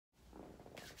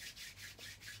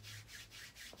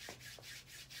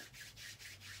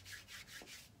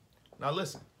Now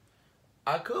listen,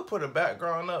 I could put a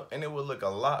background up and it would look a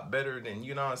lot better than,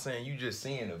 you know what I'm saying, you just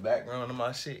seeing the background of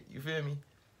my shit. You feel me?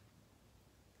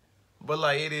 But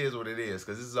like, it is what it is,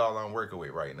 because this is all I'm working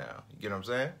with right now. You get what I'm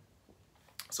saying?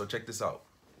 So check this out.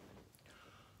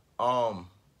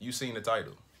 You seen the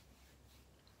title.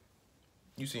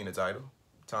 You seen the title.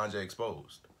 Tonjay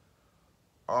Exposed.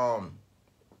 I want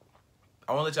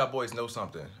to let y'all boys know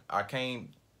something. I came,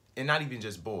 and not even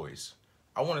just boys.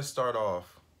 I want to start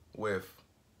off with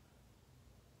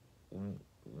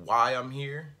why I'm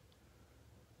here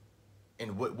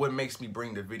and what makes me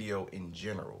bring the video in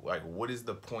general. Like, what is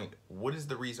the point? What is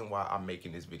the reason why I'm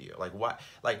making this video? Like, why?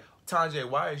 Like, Tonjay,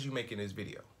 why is you making this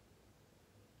video?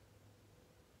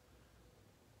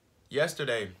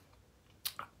 Yesterday,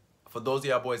 for those of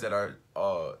y'all boys that are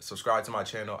subscribed to my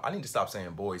channel, I need to stop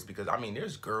saying boys, because I mean,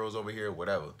 there's girls over here,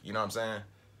 whatever, you know what I'm saying?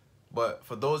 But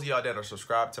for those of y'all that are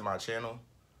subscribed to my channel,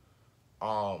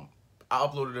 I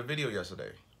uploaded a video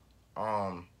yesterday.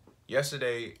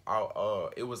 Yesterday,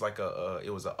 it was like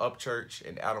it was a Upchurch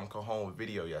and Adam Cajon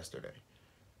video yesterday.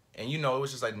 And you know, it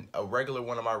was just like a regular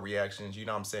one of my reactions, you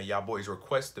know what I'm saying? Y'all boys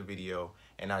request the video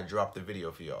and I dropped the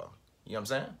video for y'all. You know what I'm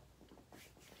saying?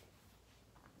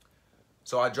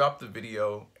 So I dropped the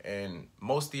video, and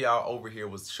most of y'all over here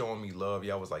was showing me love.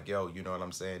 Y'all was like, yo, you know what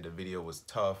I'm saying? The video was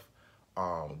tough.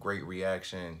 Great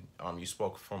reaction. You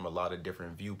spoke from a lot of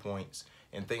different viewpoints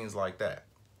and things like that.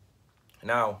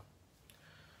 Now,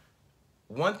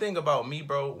 one thing about me,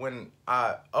 bro, when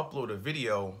I upload a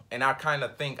video and I kind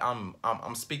of think I'm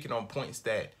speaking on points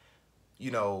that,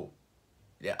 you know,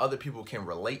 that other people can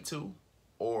relate to,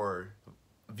 or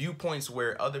viewpoints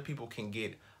where other people can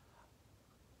get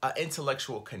an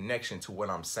intellectual connection to what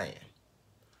I'm saying.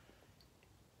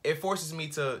 It forces me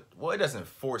to, well, it doesn't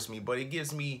force me, but it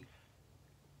gives me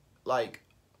like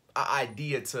an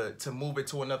idea to move it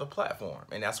to another platform.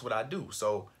 And that's what I do.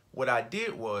 So what I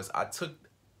did was I took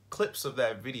clips of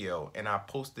that video and I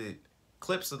posted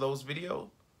clips of that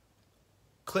video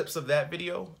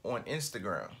on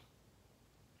Instagram.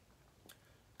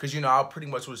 Because, you know, I pretty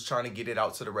much was trying to get it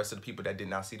out to the rest of the people that did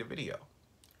not see the video.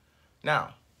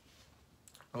 Now,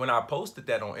 when I posted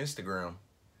that on Instagram,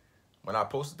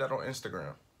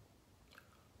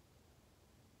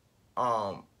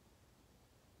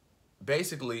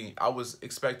 basically I was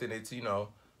expecting it to, you know,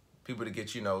 people to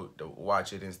get, you know, to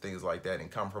watch it and things like that and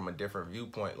come from a different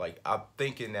viewpoint. Like, I'm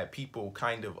thinking that people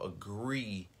kind of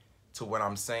agree to what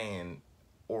I'm saying,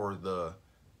 or the,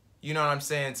 you know what I'm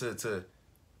saying, to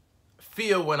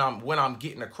feel when I'm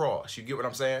getting across. You get what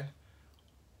I'm saying?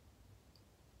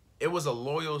 It was a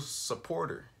loyal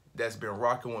supporter that's been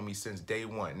rocking with me since day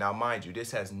one. Now, mind you, this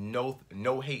has no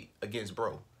hate against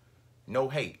bro. No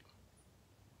hate.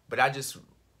 But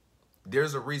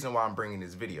there's a reason why I'm bringing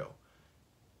this video.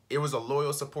 It was a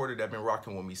loyal supporter that's been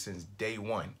rocking with me since day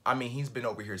one. I mean, he's been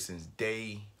over here since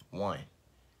day one.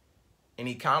 And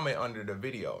he commented under the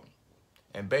video.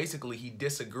 And basically, he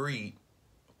disagreed.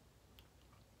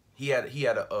 He had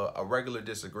a regular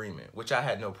disagreement, which I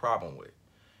had no problem with.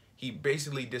 He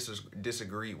basically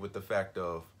disagreed with the fact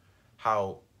of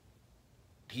how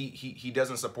he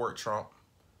doesn't support Trump,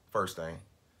 first thing.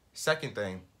 Second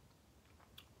thing,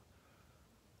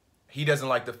 he doesn't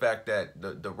like the fact that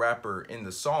the rapper in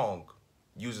the song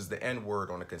uses the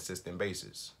N-word on a consistent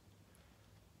basis.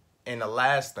 And the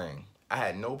last thing, I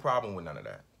had no problem with none of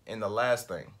that. And the last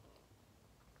thing,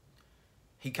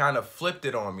 he kind of flipped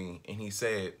it on me and he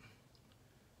said,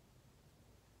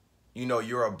 you know,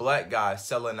 you're a black guy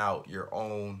selling out your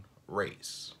own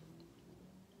race.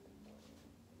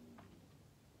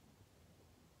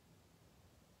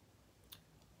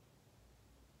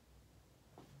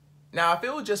 Now, if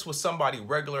it was just with somebody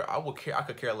regular, I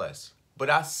could care less. But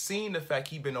I seen the fact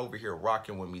he been over here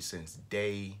rocking with me since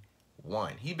day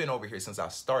one. He been over here since I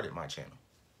started my channel.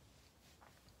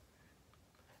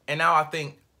 And now I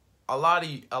think a lot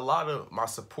of my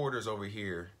supporters over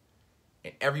here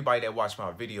and everybody that watch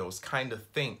my videos kind of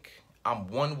think I'm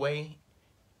one way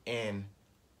and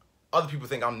other people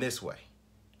think I'm this way.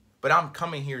 But I'm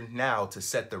coming here now to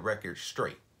set the record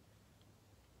straight.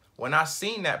 When I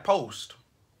seen that post,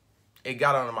 it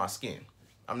got under my skin.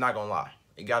 I'm not gonna lie.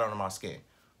 It got under my skin.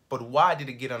 But why did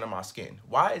it get under my skin?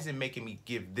 Why is it making me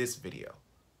give this video?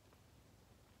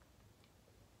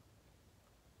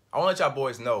 I want to let y'all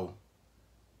boys know,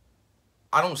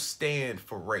 I don't stand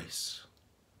for race.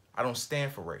 I don't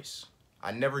stand for race.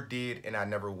 I never did and I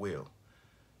never will.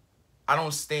 I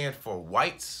don't stand for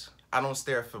whites. I don't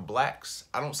stand for blacks.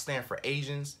 I don't stand for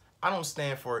Asians. I don't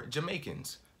stand for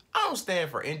Jamaicans. I don't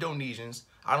stand for Indonesians.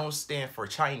 I don't stand for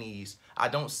Chinese. I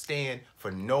don't stand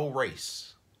for no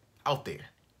race out there.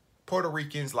 Puerto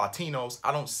Ricans, Latinos,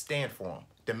 I don't stand for them.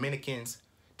 Dominicans,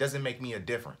 doesn't make me a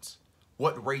difference.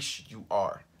 What race you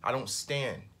are, I don't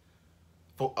stand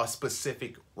for a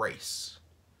specific race.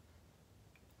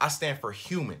 I stand for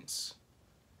humans.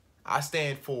 I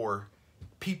stand for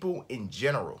people in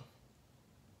general.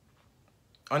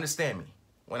 Understand me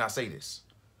when I say this.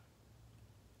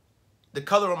 The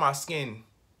color of my skin,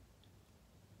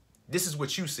 this is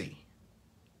what you see.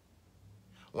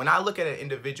 When I look at an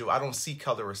individual, I don't see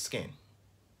color or skin.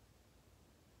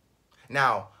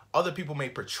 Now, other people may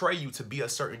portray you to be a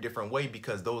certain different way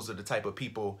because those are the type of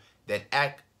people that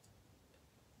act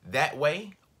that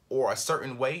way or a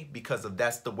certain way because of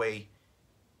that's the way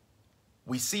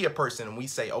we see a person and we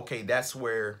say, okay, that's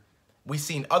where we've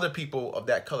seen other people of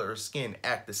that color of skin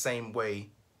act the same way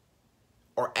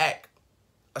or act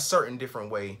a certain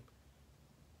different way.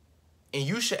 And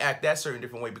you should act that certain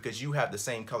different way because you have the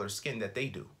same color skin that they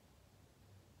do.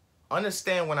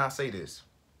 Understand when I say this.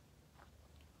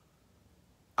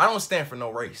 I don't stand for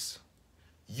no race.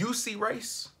 You see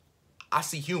race, I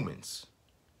see humans.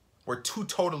 We're two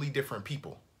totally different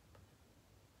people.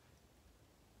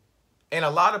 And a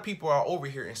lot of people are over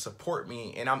here and support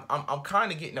me. And I'm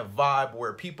kind of getting a vibe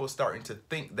where people starting to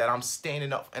think that I'm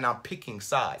standing up and I'm picking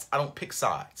sides. I don't pick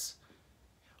sides.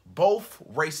 Both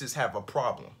races have a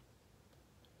problem.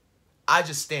 I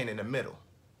just stand in the middle.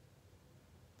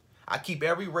 I keep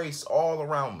every race all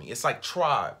around me. It's like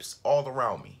tribes all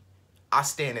around me. I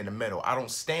stand in the middle. I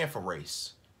don't stand for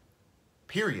race.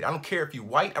 Period. I don't care if you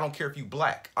white. I don't care if you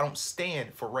black. I don't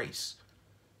stand for race.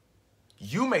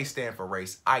 You may stand for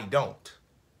race. I don't.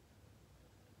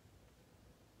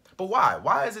 But why?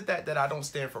 Why is it that I don't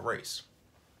stand for race?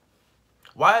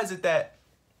 Why is it that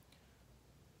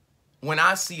when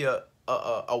I see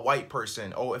a white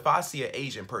person, or if I see an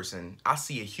Asian person, I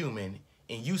see a human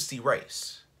and you see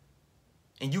race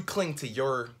and you cling to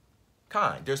your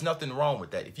kind? There's nothing wrong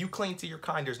with that. If you cling to your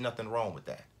kind, there's nothing wrong with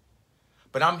that.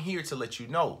 But I'm here to let you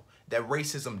know that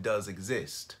racism does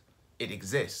exist. It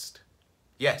exists.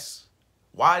 Yes.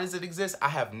 Why does it exist? I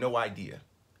have no idea.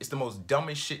 It's the most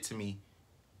dumbest shit to me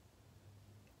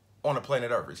on the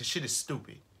planet Earth. This shit is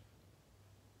stupid.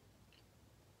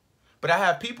 But I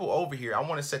have people over here, I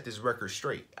want to set this record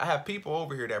straight. I have people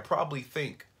over here that probably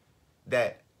think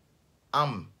that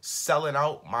I'm selling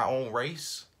out my own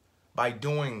race by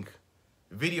doing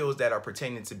videos that are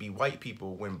pretending to be white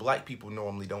people when black people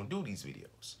normally don't do these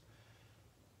videos.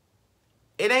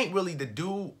 It ain't really the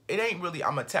dude, it ain't really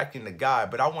I'm attacking the guy,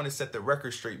 but I want to set the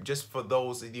record straight just for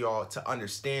those of y'all to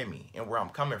understand me and where I'm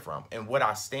coming from and what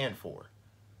I stand for.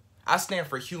 I stand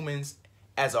for humans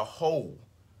as a whole.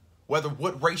 Whether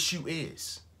what race you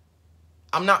is.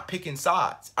 I'm not picking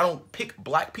sides. I don't pick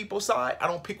black people's side. I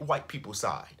don't pick white people's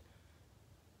side.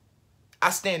 I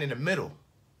stand in the middle.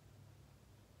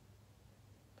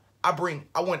 I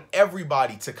want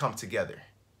everybody to come together.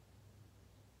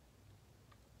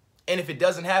 And if it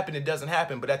doesn't happen, it doesn't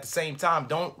happen. But at the same time,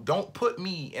 don't put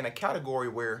me in a category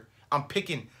where I'm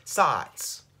picking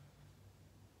sides.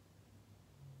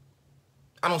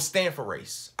 I don't stand for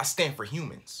race. I stand for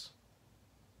humans.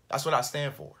 That's what I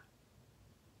stand for.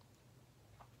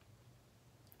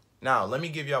 Now, let me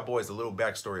give y'all boys a little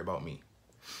backstory about me.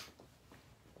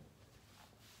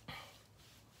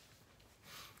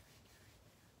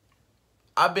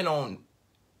 I've been on,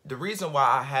 the reason why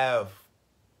I have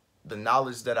the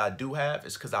knowledge that I do have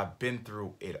is because I've been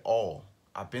through it all.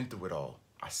 I've been through it all.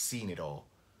 I've seen it all.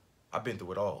 I've been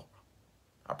through it all.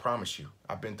 I promise you,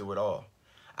 I've been through it all.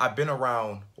 I've been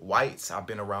around whites. I've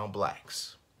been around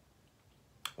blacks.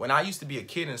 When I used to be a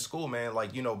kid in school, man,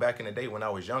 like, you know, back in the day when I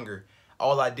was younger,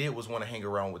 all I did was want to hang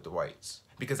around with the whites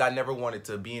because I never wanted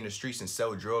to be in the streets and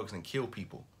sell drugs and kill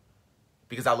people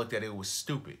because I looked at it was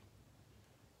stupid.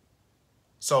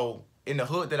 So in the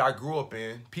hood that I grew up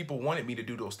in, people wanted me to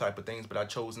do those type of things, but I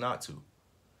chose not to.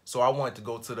 So I wanted to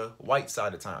go to the white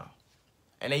side of town.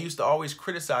 And they used to always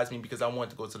criticize me because I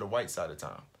wanted to go to the white side of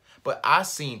town. But I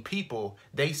seen people,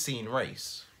 they seen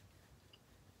race.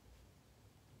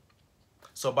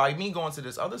 So by me going to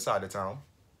this other side of town,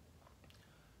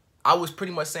 I was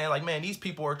pretty much saying like, man, these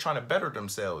people are trying to better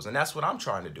themselves. And that's what I'm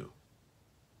trying to do.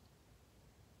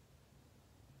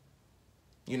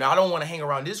 You know, I don't want to hang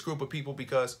around this group of people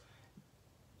because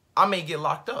I may get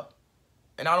locked up.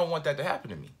 And I don't want that to happen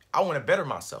to me. I want to better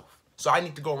myself. So I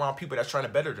need to go around people that's trying to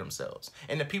better themselves.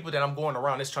 And the people that I'm going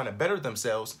around that's trying to better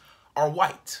themselves are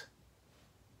white.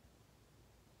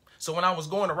 So when I was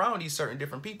going around these certain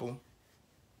different people,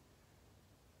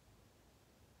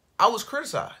 I was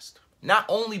criticized, not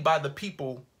only by the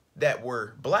people that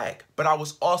were black, but I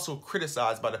was also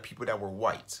criticized by the people that were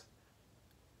white.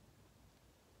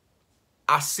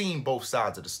 I seen both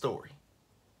sides of the story.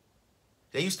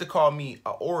 They used to call me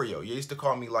a Oreo. They used to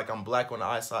call me like I'm black on the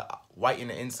outside, white in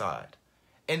the inside.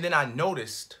 And then I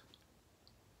noticed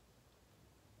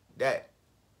that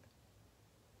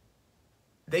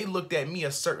they looked at me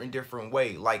a certain different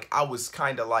way. Like I was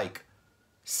kind of like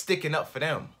sticking up for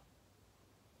them.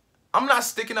 I'm not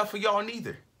sticking up for y'all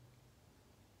neither.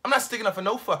 I'm not sticking up for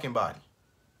no fucking body.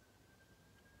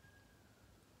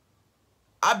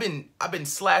 I've been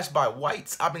slashed by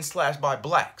whites. I've been slashed by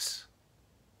blacks.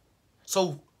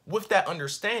 So with that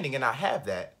understanding, and I have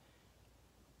that,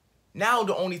 now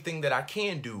the only thing that I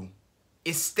can do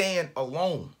is stand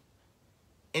alone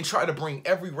and try to bring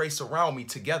every race around me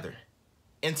together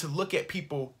and to look at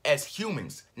people as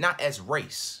humans, not as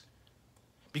race.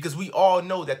 Because we all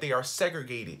know that they are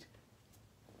segregated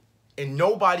and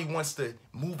nobody wants to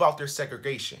move out their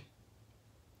segregation.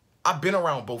 I've been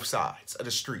around both sides of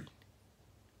the street.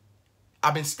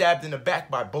 I've been stabbed in the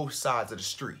back by both sides of the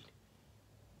street.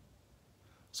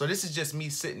 So this is just me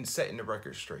setting the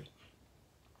record straight.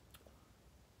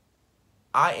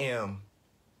 I am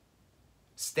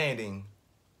standing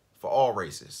for all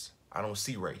races. I don't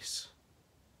see race.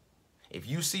 If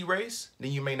you see race,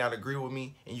 then you may not agree with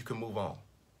me and you can move on.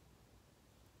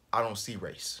 I don't see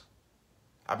race.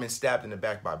 I've been stabbed in the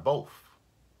back by both.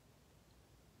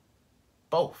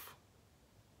 Both.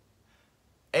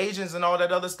 Asians and all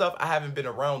that other stuff, I haven't been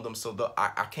around them, so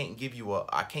I can't give you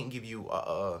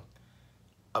a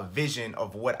vision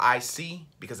of what I see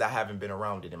because I haven't been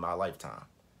around it in my lifetime.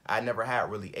 I never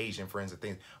had really Asian friends and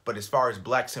things. But as far as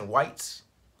blacks and whites,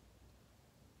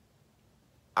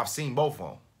 I've seen both of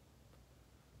them.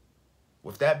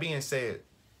 With that being said,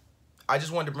 I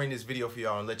just wanted to bring this video for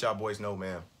y'all and let y'all boys know,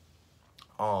 man.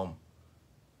 I'm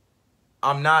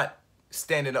not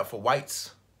standing up for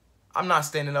whites. I'm not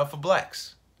standing up for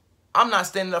blacks. I'm not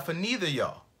standing up for neither of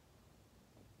y'all.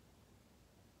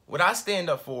 What I stand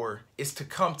up for is to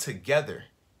come together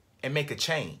and make a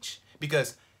change.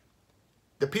 Because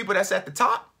the people that's at the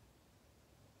top,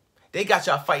 they got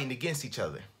y'all fighting against each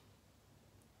other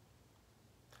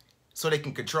so they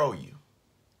can control you.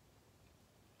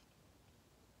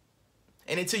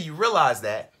 And until you realize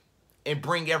that and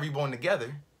bring everyone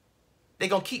together, they're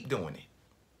going to keep doing it.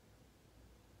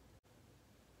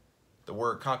 The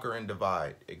word conquer and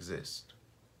divide exists.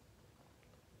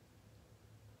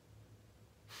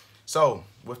 So,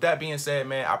 with that being said,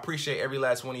 man, I appreciate every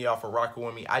last one of y'all for rocking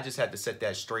with me. I just had to set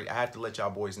that straight. I had to let y'all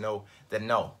boys know that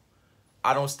no,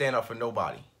 I don't stand up for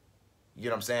nobody. You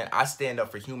know what I'm saying? I stand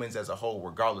up for humans as a whole,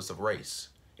 regardless of race.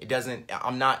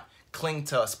 I'm not clinging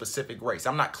to a specific race.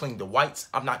 I'm not clinging to whites.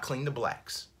 I'm not clinging to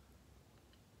blacks.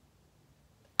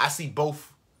 I see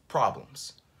both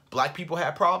problems. Black people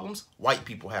have problems. White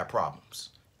people have problems.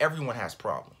 Everyone has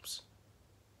problems.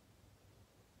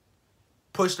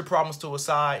 Push the problems to a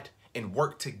side and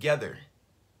work together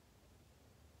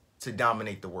to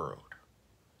dominate the world.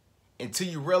 Until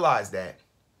you realize that,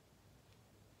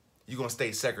 you're going to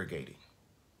stay segregated.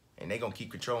 And they're going to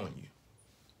keep controlling you.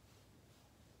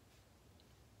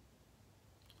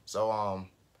 So,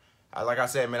 like I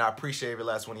said, man, I appreciate every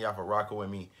last one of y'all for rocking with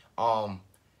me.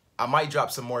 I might drop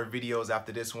some more videos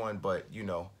after this one, but, you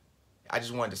know, I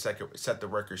just wanted to set the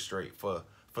record straight for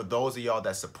those of y'all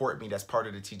that support me, that's part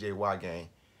of the TJY gang,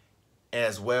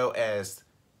 as well as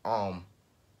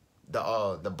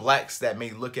the blacks that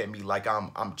may look at me like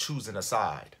I'm choosing a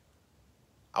side.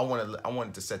 I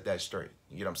wanted to set that straight.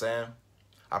 You know what I'm saying?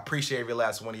 I appreciate every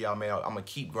last one of y'all, man. I'm going to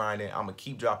keep grinding. I'm going to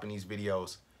keep dropping these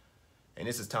videos. And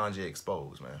this is Tonjay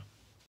Exposed, man.